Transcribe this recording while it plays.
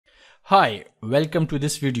Hi, welcome to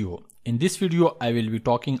this video. In this video, I will be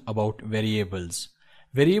talking about variables.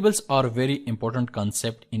 Variables are a very important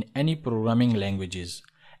concept in any programming languages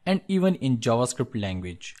and even in JavaScript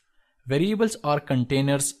language. Variables are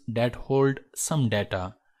containers that hold some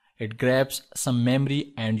data. It grabs some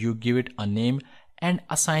memory and you give it a name and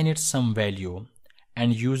assign it some value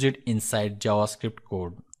and use it inside JavaScript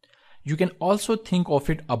code. You can also think of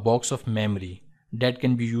it a box of memory that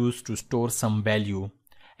can be used to store some value,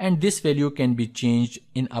 and this value can be changed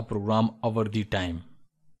in a program over the time.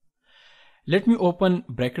 Let me open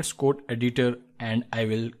brackets code editor and I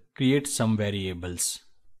will create some variables.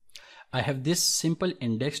 I have this simple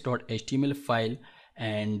index.html file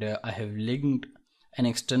and I have linked an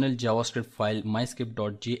external JavaScript file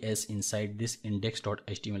myscript.js inside this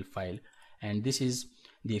index.html file, and this is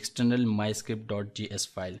the external myscript.js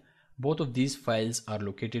file. Both of these files are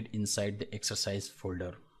located inside the exercise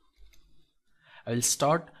folder. I will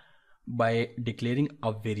start by declaring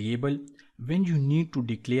a variable. When you need to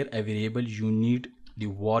declare a variable, you need the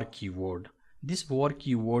var keyword. This var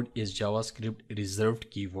keyword is JavaScript reserved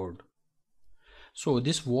keyword. So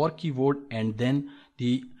this var keyword and then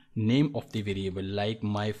the name of the variable, like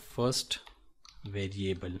my first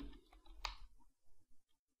variable.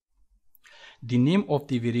 The name of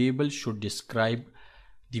the variable should describe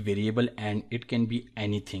the variable and it can be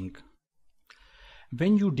anything.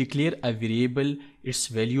 When you declare a variable, its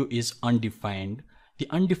value is undefined. The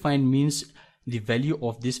undefined means the value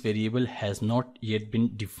of this variable has not yet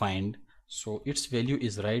been defined. So its value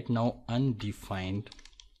is right now undefined.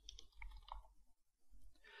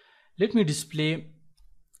 Let me display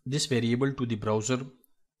this variable to the browser.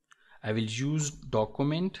 I will use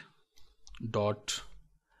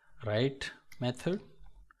document.write method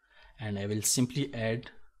and I will simply add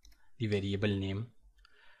the variable name.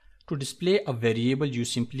 To display a variable, you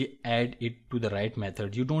simply add it to the right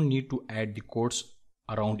method. You don't need to add the quotes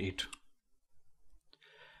around it.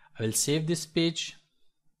 I will save this page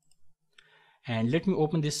and let me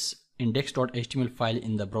open this index.html file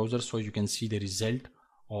in the browser so you can see the result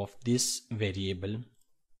of this variable.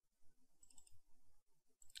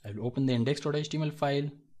 I will open the index.html file.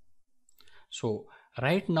 So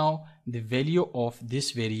right now the value of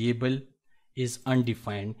this variable is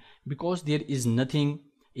undefined because there is nothing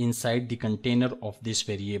inside the container of this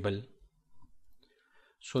variable.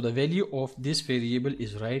 So the value of this variable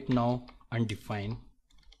is right now undefined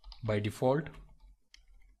by default.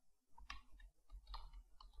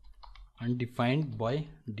 Undefined by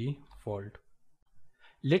default.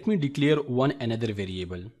 Let me declare one another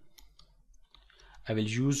variable. I will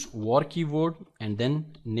use var keyword and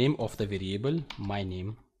then name of the variable, my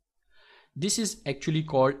name. This is actually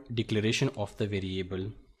called declaration of the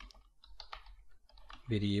variable.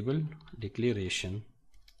 Variable declaration.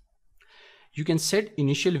 You can set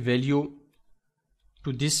initial value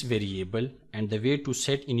to this variable, and the way to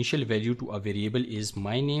set initial value to a variable is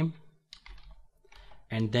my name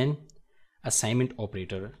and then assignment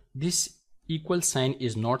operator. This equal sign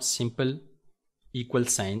is not simple equal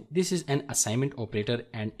sign. This is an assignment operator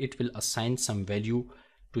and it will assign some value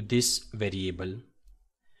to this variable.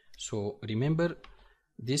 So remember,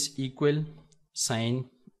 this equal sign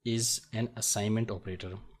is an assignment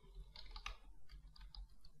operator.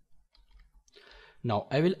 Now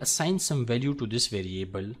I will assign some value to this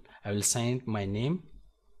variable. I will assign my name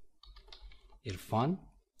Irfan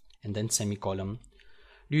and then semicolon.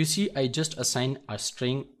 Do you see I just assigned a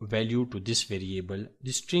string value to this variable?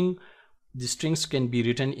 The strings can be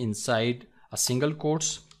written inside a single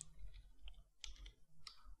quotes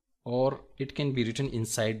or it can be written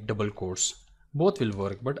inside double quotes. Both will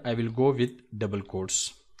work, but I will go with double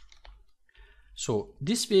quotes. So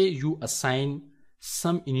this way you assign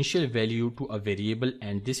some initial value to a variable,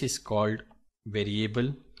 and this is called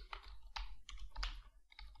variable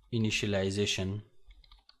initialization.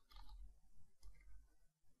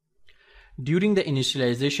 During the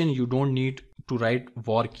initialization, you don't need to write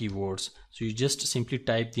var keywords. So you just simply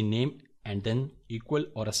type the name and then equal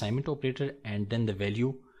or assignment operator and then the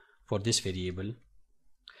value for this variable.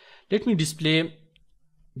 Let me display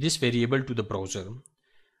this variable to the browser.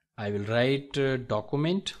 I will write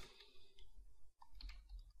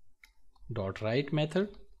document.write method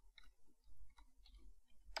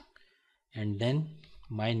and then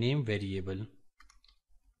my name variable.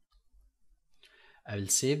 I will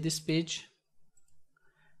save this page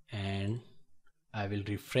and I will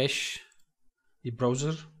refresh the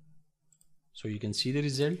browser so you can see the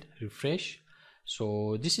result. Refresh.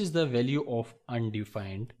 So this is the value of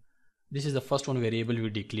undefined. This is the first one variable we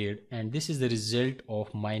declared, and this is the result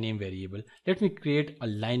of my name variable. Let me create a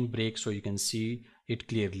line break so you can see it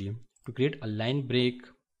clearly. To create a line break,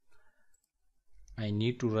 I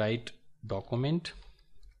need to write document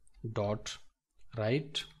dot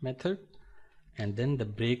write method and then the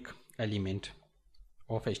break element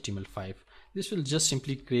of HTML5. This will just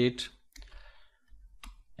simply create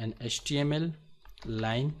an HTML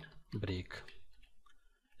line break.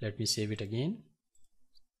 Let me save it again.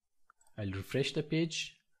 I'll refresh the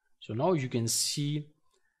page. So now you can see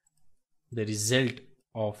the result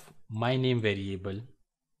of my name variable.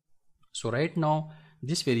 So right now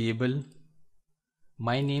this variable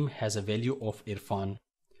my name has a value of Irfan.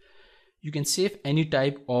 You can save any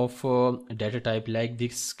type of data type, like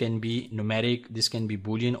this can be numeric, this can be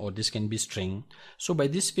boolean, or this can be string. So by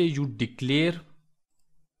this way you declare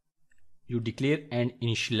and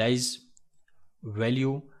initialize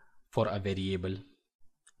value for a variable.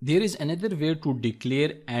 There is another way to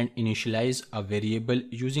declare and initialize a variable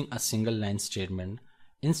using a single line statement.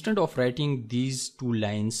 Instead of writing these two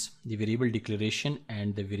lines, the variable declaration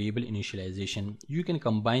and the variable initialization, you can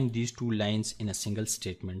combine these two lines in a single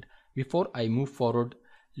statement. Before I move forward,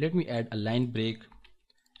 let me add a line break,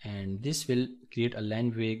 and this will create a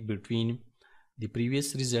line break between the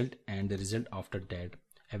previous result and the result after that.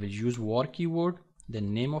 I will use var keyword,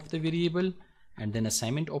 then name of the variable, and then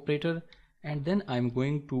assignment operator, and then I'm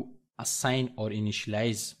going to assign or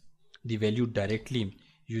initialize the value directly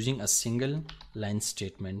using a single line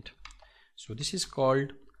statement. So this is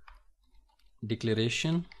called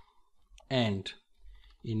declaration and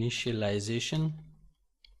initialization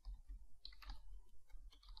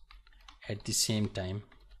at the same time.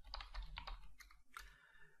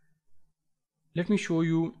 Let me show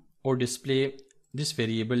you or display this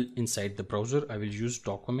variable inside the browser. I will use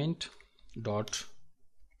document dot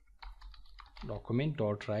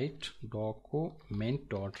write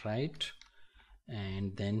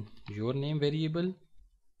and then your name variable.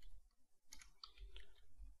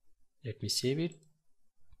 Let me save it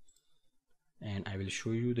and I will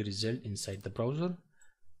show you the result inside the browser.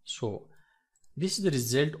 So this is the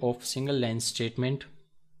result of single line statement,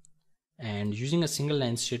 and using a single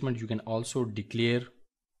line statement you can also declare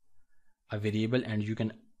a variable and you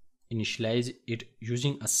can initialize it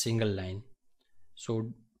using a single line.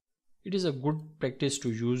 So it is a good practice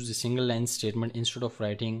to use the single line statement instead of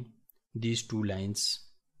writing these two lines.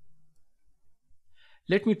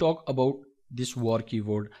 Let me talk about this var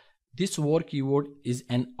keyword. This var keyword is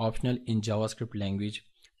an optional in JavaScript language.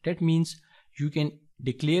 That means you can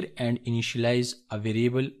declare and initialize a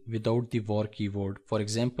variable without the var keyword. For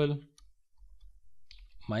example,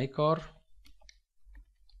 my car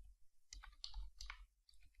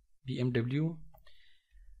BMW,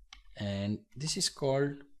 and this is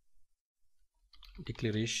called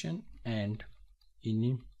declaration and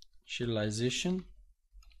initialization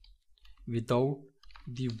without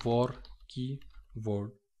the var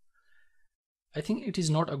keyword. I think it is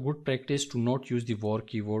not a good practice to not use the var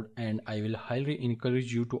keyword, and I will highly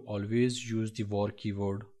encourage you to always use the var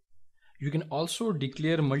keyword. You can also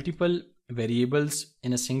declare multiple variables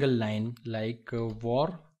in a single line, like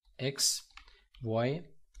var x, y,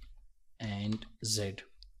 and z.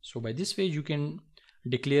 So by this way you can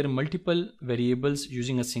declare multiple variables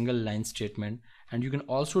using a single line statement, and you can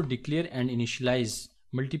also declare and initialize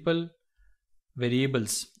multiple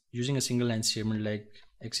variables using a single line statement, like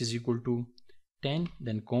x is equal to 10,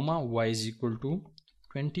 then comma, y is equal to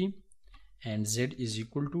 20, and z is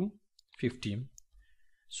equal to 50.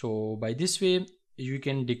 So by this way you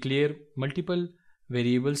can declare multiple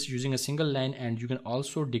variables using a single line, and you can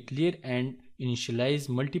also declare and initialize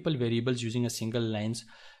multiple variables using a single lines.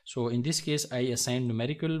 So in this case I assign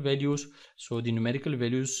numerical values, so the numerical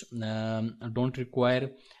values don't require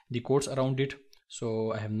the quotes around it,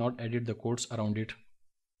 so I have not added the quotes around it.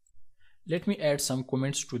 Let me add some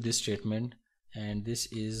comments to this statement, and this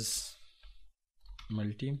is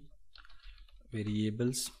multi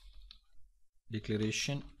variables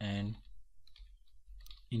declaration and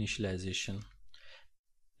initialization.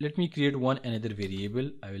 Let me create another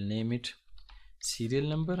variable. I will name it serial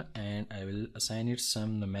number and I will assign it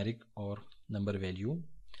some numeric or number value.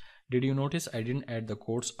 Did you notice I didn't add the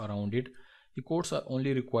quotes around it? The quotes are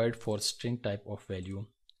only required for string type of value.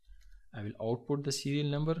 I will output the serial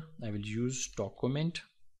number. I will use document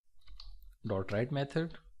dot write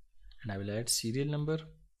method and I will add serial number.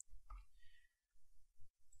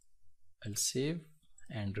 I'll save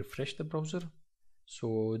and refresh the browser.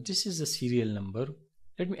 So this is the serial number.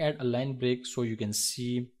 Let me add a line break so you can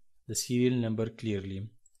see the serial number clearly,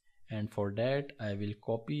 and for that I will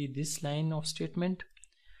copy this line of statement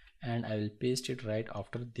and I will paste it right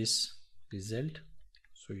after this result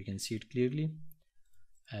so you can see it clearly.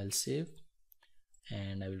 I'll save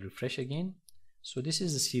and I will refresh again. So this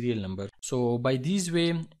is the serial number. So by this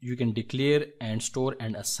way, you can declare and store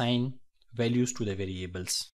and assign values to the variables.